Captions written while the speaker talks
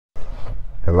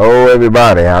Hello,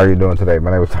 everybody. How are you doing today?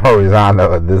 My name is Tori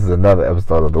Zano. This is another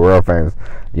episode of the world famous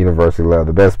University Love,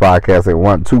 the best podcast in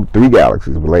 1, 2, 3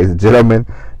 galaxies. But ladies and gentlemen,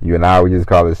 you and I, we just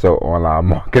call this show Online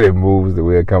Marketing Moves, that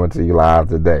we're coming to you live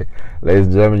today. Ladies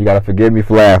and gentlemen, you got to forgive me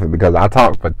for laughing because I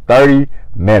talked for 30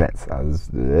 minutes.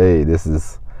 This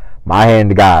is my hand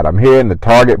to God. I'm here in the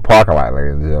Target parking lot,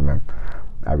 ladies and gentlemen.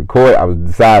 I was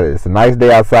decided it's a nice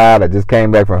day outside. I just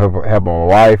came back from helping my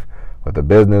wife with the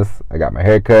business. I got my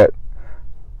hair cut.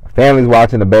 Family's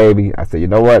watching the baby. I said, you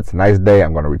know what? It's a nice day.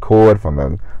 I'm going to record from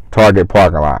the Target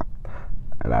parking lot.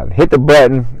 And I hit the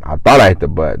button. I thought I hit the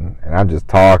button. And I'm just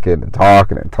talking. And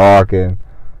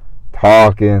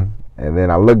then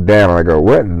I look down and I go,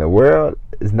 what in the world?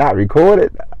 It's not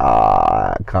recorded?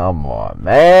 Ah, come on,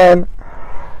 man.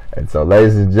 And so,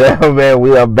 ladies and gentlemen,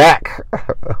 we are back.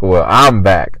 Well, I'm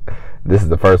back. This is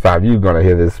the first time you're going to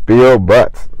hear this spiel,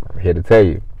 but I'm here to tell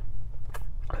you.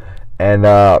 And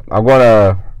I'm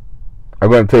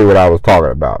going to tell you what I was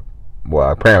talking about. Well,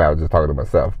 apparently I was just talking to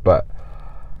myself, but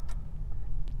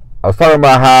I was talking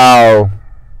about how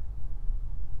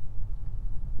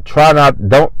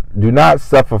do not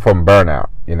suffer from burnout.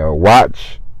 You know,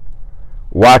 watch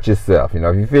yourself. You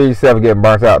know, if you feel yourself getting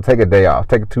burnt out, take a day off,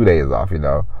 take 2 days off. You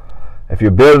know, if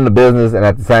you're building a business and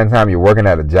at the same time you're working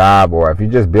at a job, or if you're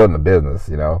just building a business,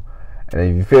 you know, and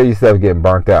if you feel yourself getting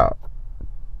burnt out,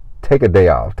 take a day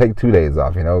off, take 2 days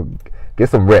off. You know. Get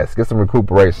some rest, get some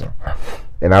recuperation.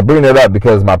 And I bring that up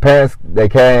because my parents, they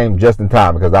came just in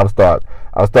time because I was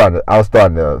starting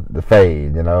to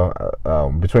fade, you know,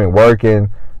 between working,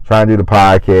 trying to do the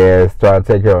podcast, trying to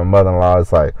take care of my mother-in-law.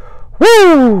 It's like,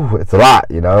 whoo, it's a lot,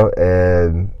 you know,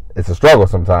 and it's a struggle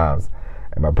sometimes.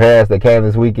 And my parents, they came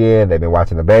this weekend. They've been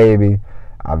watching the baby.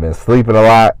 I've been sleeping a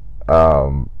lot.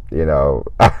 You know,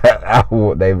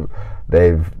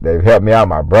 they've helped me out.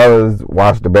 My brothers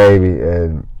watched the baby,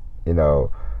 and you know,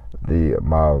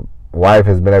 my wife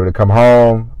has been able to come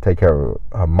home, take care of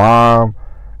her mom,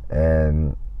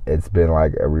 and it's been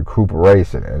like a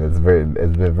recuperation, and it's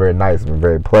been very nice, and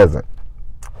very pleasant.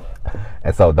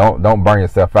 And so don't burn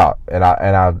yourself out. And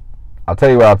I'll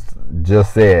tell you what I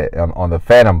just said on the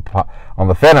Phantom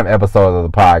episode of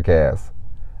the podcast.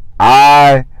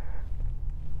 I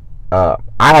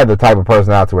have the type of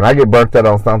personality, when I get burnt out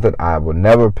on something, I will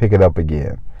never pick it up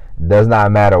again. It does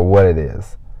not matter what it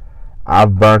is.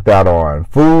 I've burnt out on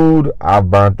food.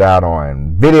 I've burnt out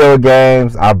on video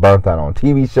games. I've burnt out on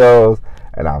TV shows,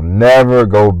 and I'll never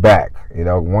go back. You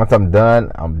know, once I'm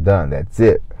done, I'm done. That's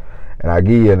it. And I'll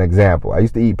give you an example. I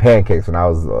used to eat pancakes when I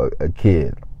was a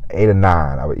kid, 8 or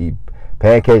 9. I would eat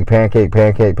pancake.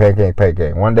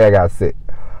 One day I got sick.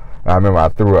 And I remember I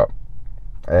threw up.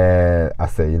 And I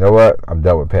said, you know what? I'm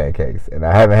done with pancakes. And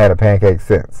I haven't had a pancake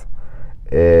since.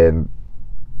 And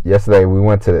yesterday we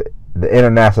went to the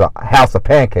International House of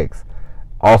Pancakes,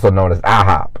 also known as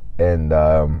IHOP. And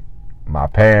my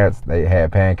parents, they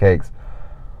had pancakes.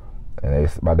 And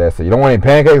my dad said, you don't want any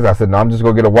pancakes? I said, no, I'm just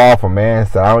going to get a waffle, man.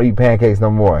 He said, I don't eat pancakes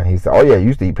no more. And he said, oh, yeah, you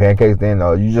used to eat pancakes then.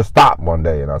 You just stopped one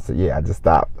day. And I said, yeah, I just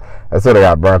stopped. That's what I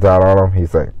got burnt out on him. He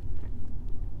said,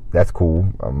 that's cool.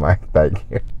 I'm like, thank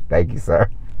you. Thank you, sir.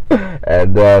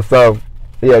 And so,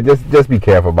 yeah, just be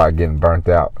careful about getting burnt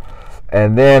out.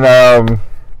 And then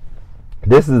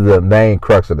this is the main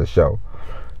crux of the show.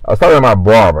 I was talking to my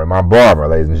barber,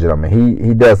 ladies and gentlemen.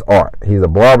 He does art. He's a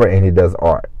barber and he does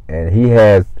art. And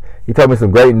he told me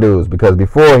some great news, because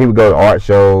before he would go to art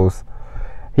shows.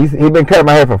 He's been cutting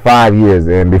my hair for 5 years,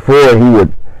 and before he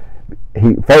worked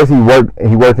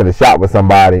in the shop with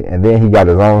somebody, and then he got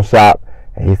his own shop.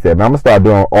 And he said, man, I'm gonna start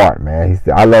doing art, man. He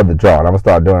said, I love to draw, and I'm gonna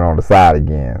start doing it on the side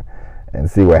again and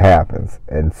see what happens.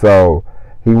 And so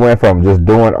he went from just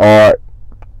doing art,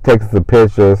 taking some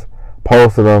pictures,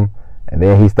 posting them, and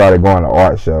then he started going to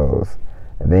art shows.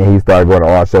 And then he started going to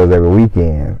art shows every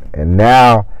weekend. And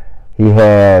now he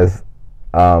has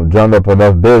drummed up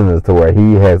enough business to where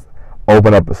he has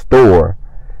opened up a store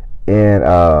in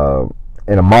a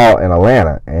mall in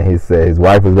Atlanta. And he said his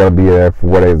wife is going to be there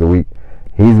 4 days a week.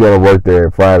 He's going to work there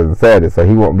Fridays and Saturdays, so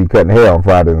he won't be cutting hair on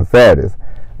Fridays and Saturdays.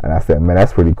 And I said, man,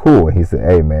 that's pretty cool. And he said,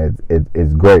 hey, man,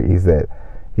 it's great. He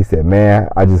said, man,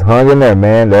 I just hung in there,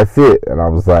 man. That's it. And I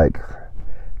was like,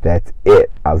 that's it.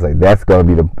 I was like, that's going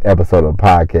to be the episode of the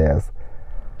podcast.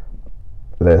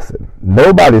 Listen,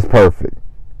 nobody's perfect.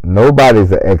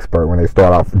 Nobody's an expert when they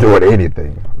start off doing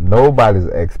anything. Nobody's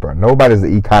an expert. Nobody's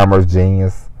an e-commerce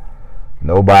genius.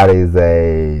 Nobody's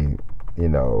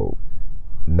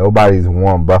nobody's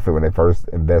Warren Buffett when they first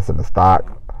invest in the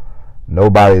stock.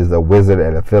 Nobody's a wizard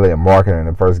at affiliate marketing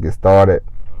when they first get started.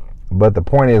 But the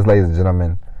point is, ladies and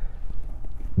gentlemen,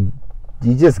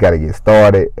 you just got to get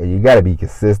started, and you got to be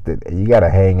consistent, and you got to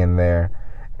hang in there.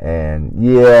 And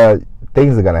yeah,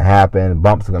 things are going to happen,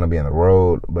 bumps are going to be in the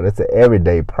road, but it's an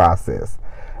everyday process.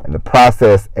 And the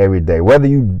process every day, whether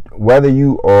you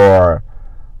are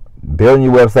building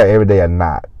your website every day or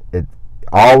not,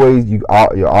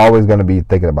 you're always going to be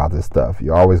thinking about this stuff.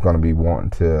 You're always going to be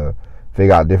wanting to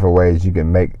figure out different ways you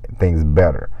can make things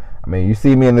better. I mean, you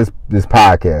see me in this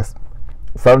podcast.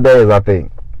 Some days I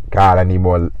think, God, I need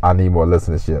more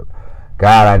listenership.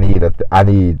 God, I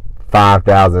need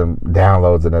 5,000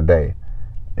 downloads in a day.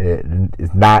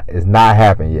 It's not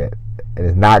happened yet, and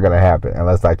it's not going to happen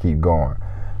unless I keep going.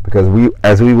 Because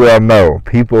as we well know,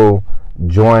 people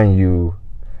join you.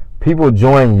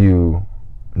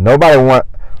 Nobody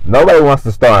wants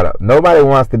to start up. Nobody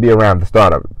wants to be around the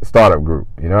startup group.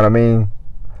 You know what I mean?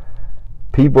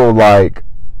 People like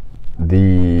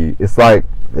it's like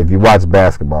if you watch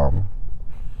basketball.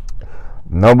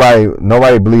 Nobody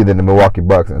believed in the Milwaukee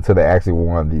Bucks until they actually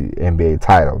won the NBA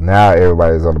title. Now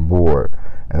everybody's on the board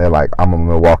and they're like, I'm a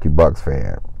Milwaukee Bucks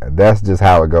fan. And that's just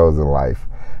how it goes in life.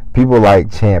 People like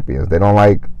champions. They don't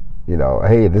like,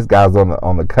 hey, this guy's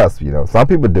on the cusp. Some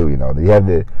people do. You have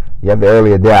the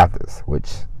early adapters,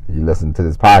 which you listen to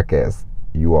this podcast,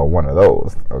 you are one of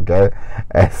those. Okay,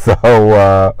 and so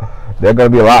there are going to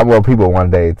be a lot more people one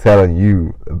day telling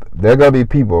you. There are going to be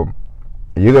people.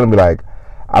 You're going to be like,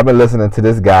 I've been listening to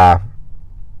this guy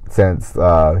since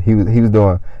he was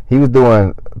doing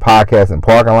podcasts in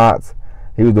parking lots.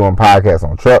 He was doing podcasts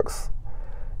on trucks.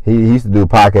 He used to do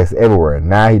podcasts everywhere.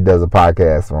 Now he does a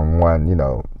podcast from one,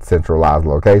 centralized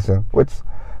location, which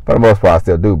for the most part I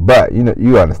still do. But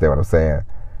you understand what I'm saying.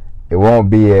 It won't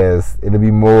be it'll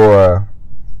be more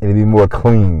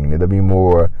clean. It'll be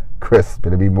more crisp.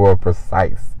 It'll be more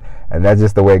precise. And that's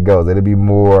just the way it goes. It'll be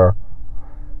more,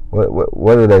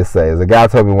 what do they say? As a guy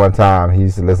told me one time, he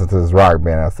used to listen to this rock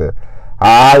band. I said,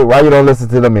 why you don't listen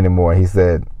to them anymore? He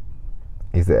said,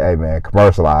 hey man,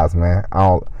 commercialize, man.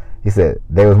 He said,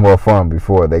 they was more fun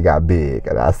before they got big.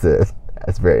 And I said,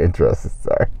 that's very interesting,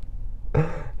 sir.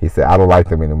 He said, I don't like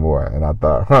them anymore. And I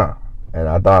thought, And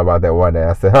I thought about that one day.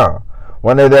 I said,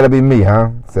 one day that'll be me,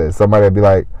 huh? Said somebody will be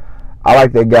like, I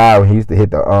like that guy when he used to hit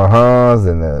the uh-huhs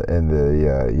and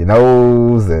the you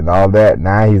knows and all that.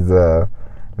 Now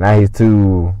he's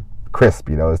too crisp,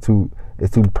 It's too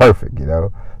perfect,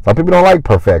 Some people don't like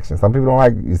perfection. Some people don't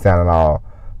like you sounding all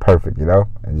perfect,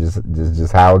 and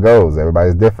just how it goes.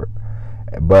 Everybody's different,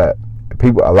 but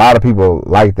a lot of people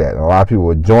like that, and a lot of people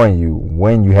will join you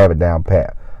when you have it down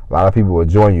pat. A lot of people will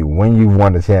join you when you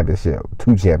won the championship,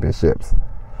 2 championships.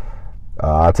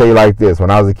 I'll tell you like this: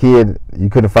 when I was a kid, you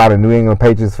couldn't find a New England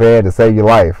Patriots fan to save your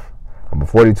life. I'm a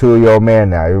 42-year-old man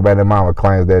now. Everybody in mama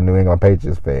claims they're a New England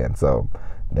Patriots fan, so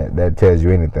that tells you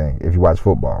anything if you watch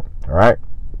football. All right,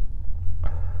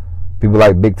 people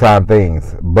like big time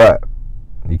things, but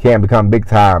you can't become big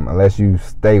time unless you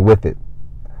stay with it.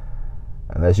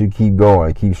 Unless you keep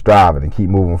going, keep striving, and keep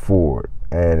moving forward.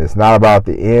 And it's not about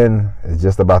the end; it's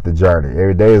just about the journey.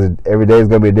 Every day is going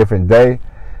to be a different day.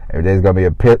 Every day is going to be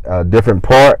a different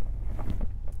part.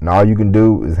 And all you can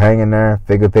do is hang in there,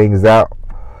 figure things out.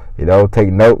 Take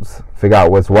notes, figure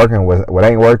out what's working, what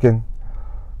ain't working.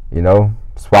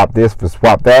 Swap this for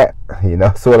swap that.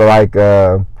 Sort of like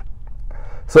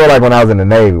when I was in the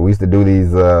Navy, we used to do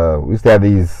these. We used to have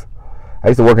these. I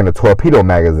used to work in the torpedo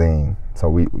magazine, so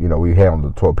we handled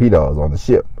the torpedoes on the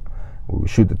ship. We would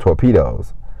shoot the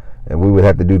torpedoes, and we would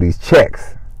have to do these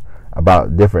checks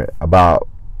about different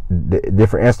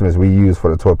instruments we use for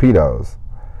the torpedoes.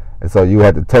 And so you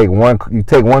had to take one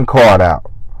card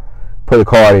out, put the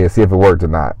card in, see if it worked or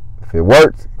not. If it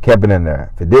worked, kept it in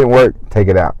there. If it didn't work, take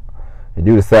it out. You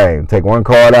do the same. Take one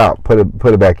card out, put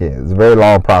it back in. It's a very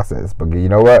long process, but you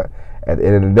know what? At the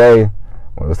end of the day,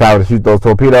 when it was time to shoot those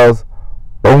torpedoes,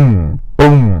 boom,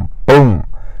 boom, boom.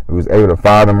 We was able to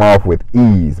fire them off with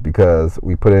ease because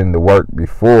we put in the work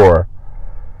before.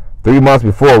 3 months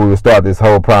before we would start this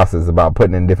whole process about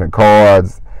putting in different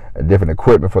cards and different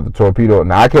equipment for the torpedo.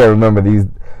 Now I can't remember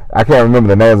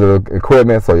the names of the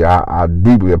equipment, so yeah, I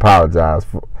deeply apologize.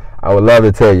 I would love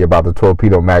to tell you about the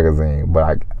torpedo magazine,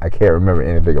 but I can't remember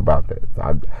anything about that.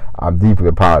 So I deeply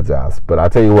apologize. But I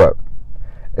tell you what,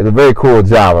 it's a very cool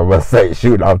job, I must say,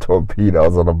 shooting off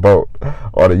torpedoes on a boat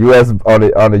on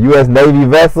the U.S. Navy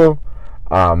vessel.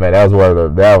 Man,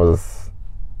 that was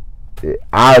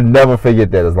I'll never forget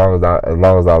that as long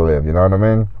as I live. You know what I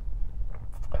mean?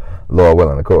 Lord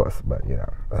willing, of course. But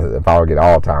if I would get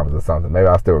Alzheimer's or something, maybe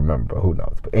I'll still remember. But who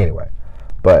knows? But anyway,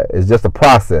 it's just a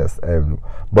process.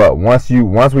 But once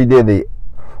we did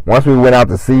once we went out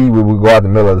to sea, we would go out in the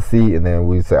middle of the sea, and then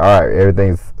we say, all right,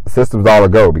 everything's systems all a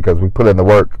go, because we put in the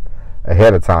work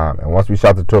ahead of time. And once we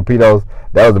shot the torpedoes,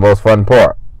 that was the most fun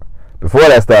part. Before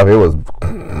that stuff, it was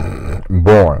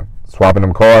boring. Swapping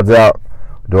them cards out,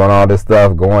 doing all this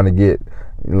stuff, going to get,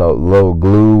 little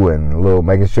glue and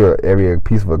making sure every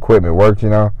piece of equipment worked,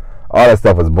 all that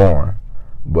stuff was boring.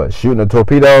 But shooting the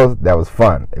torpedoes, that was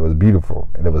fun. It was beautiful,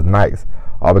 and it was nice,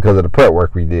 all because of the prep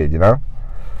work we did,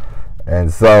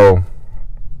 And so,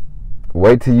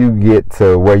 wait till you get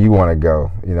to where you want to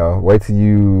go, Wait till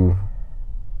you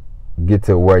get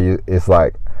to where it's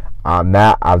like,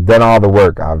 I've done all the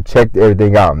work. I've checked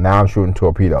everything out. Now I'm shooting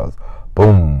torpedoes.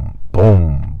 Boom,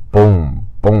 boom, boom,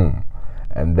 boom.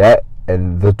 And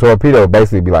the torpedo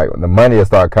basically be like, the money will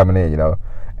start coming in,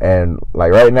 And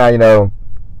like right now, you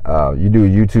do a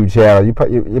YouTube channel, you're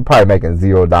probably making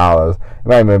 $0. You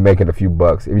might be making a few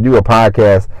bucks. If you do a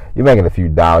podcast, you're making a few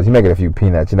dollars. You're making a few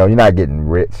peanuts. You're not getting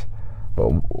rich.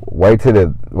 But wait till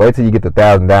you get the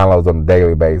 1,000 downloads on a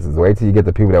daily basis. Wait till you get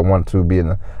the people that want to be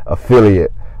an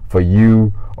affiliate for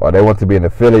you, or they want to be an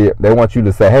affiliate. They want you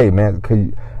to say, hey man,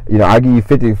 I give you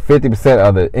 50%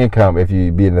 of the income if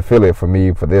you be an affiliate for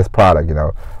me for this product.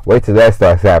 Wait till that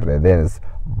starts happening. Then it's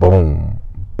boom,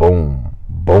 boom,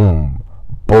 boom,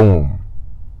 boom.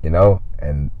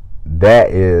 And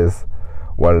that is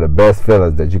one of the best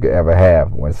feelings that you could ever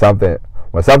have. When something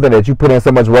that you put in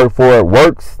so much work for, it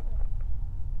works.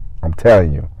 I'm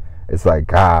telling you, it's like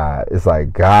God. It's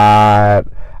like God.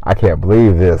 I can't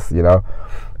believe this.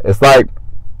 It's like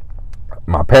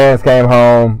my parents came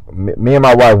home. Me and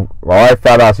my wife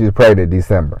found out she was pregnant in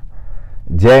December.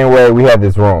 January, we had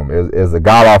this room. It was a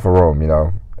god-awful room.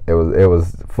 It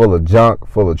was full of junk,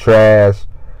 full of trash.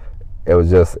 It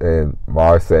was just, and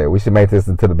my wife said, we should make this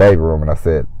into the baby room. And I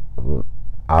said,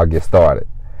 I'll get started.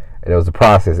 And it was a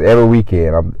process. Every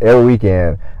weekend,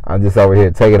 I'm just over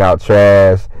here taking out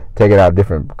trash, taking out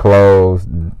different clothes,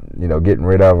 getting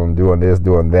rid of them, doing this,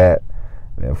 doing that.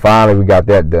 And finally, we got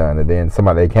that done. And then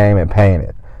they came and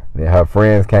painted. And then her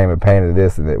friends came and painted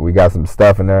this, and we got some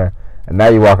stuff in there. And now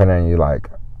you walk in there and you're like,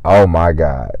 oh my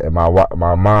God. And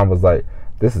my mom was like,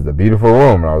 this is a beautiful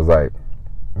room. And I was like,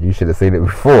 you should have seen it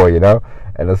before,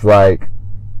 And it's like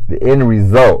the end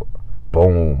result,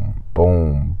 boom,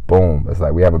 boom, boom. It's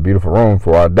like we have a beautiful room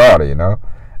for our daughter,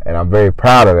 And I'm very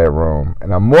proud of that room.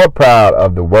 And I'm more proud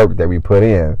of the work that we put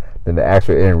in than the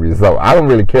actual end result. I don't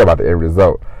really care about the end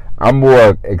result. I'm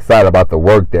more excited about the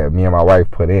work that me and my wife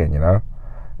put in,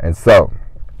 And so,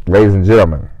 ladies and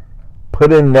gentlemen,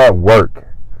 put in that work.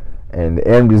 And the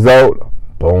end result,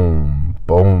 boom,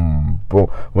 boom, boom.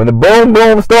 When the boom,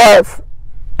 boom starts,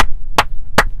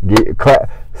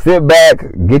 sit back,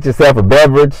 get yourself a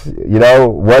beverage,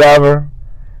 whatever,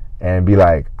 and be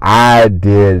like, I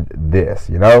did this,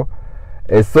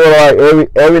 It's sort of like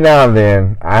every now and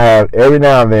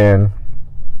then,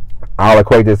 I'll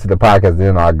equate this to the podcast,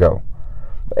 then I'll go.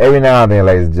 But every now and then,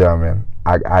 ladies and gentlemen,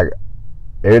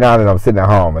 every now and then I'm sitting at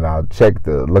home and I'll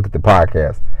look at the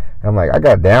podcast. And I'm like, I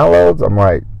got downloads? I'm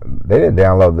like, they didn't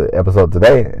download the episode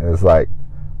today. And it's like,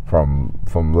 from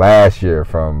last year,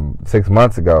 from 6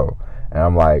 months ago. And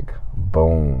I'm like,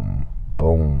 boom,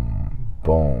 boom,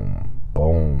 boom,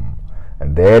 boom.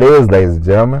 And there it is, ladies and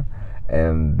gentlemen.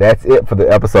 And that's it for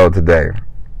the episode today.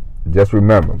 Just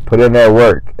remember, put in that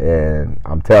work, and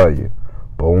I'm telling you,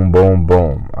 boom, boom,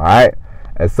 boom. All right?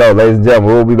 And so, ladies and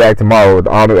gentlemen, we'll be back tomorrow with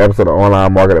all new episode of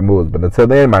Online Marketing Moves. But until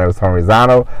then, my name is Tony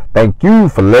Rizzano. Thank you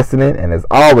for listening. And as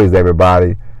always,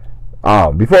 everybody,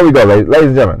 before we go, ladies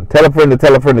and gentlemen, tell a friend to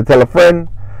tell a friend to tell a friend.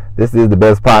 This is the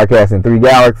best podcast in 3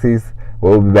 galaxies.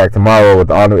 We'll be back tomorrow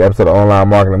with all new episode of Online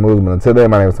Marketing Moves. But until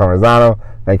then, my name is Tony Rizzano.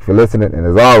 Thank you for listening. And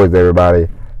as always, everybody,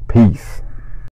 peace.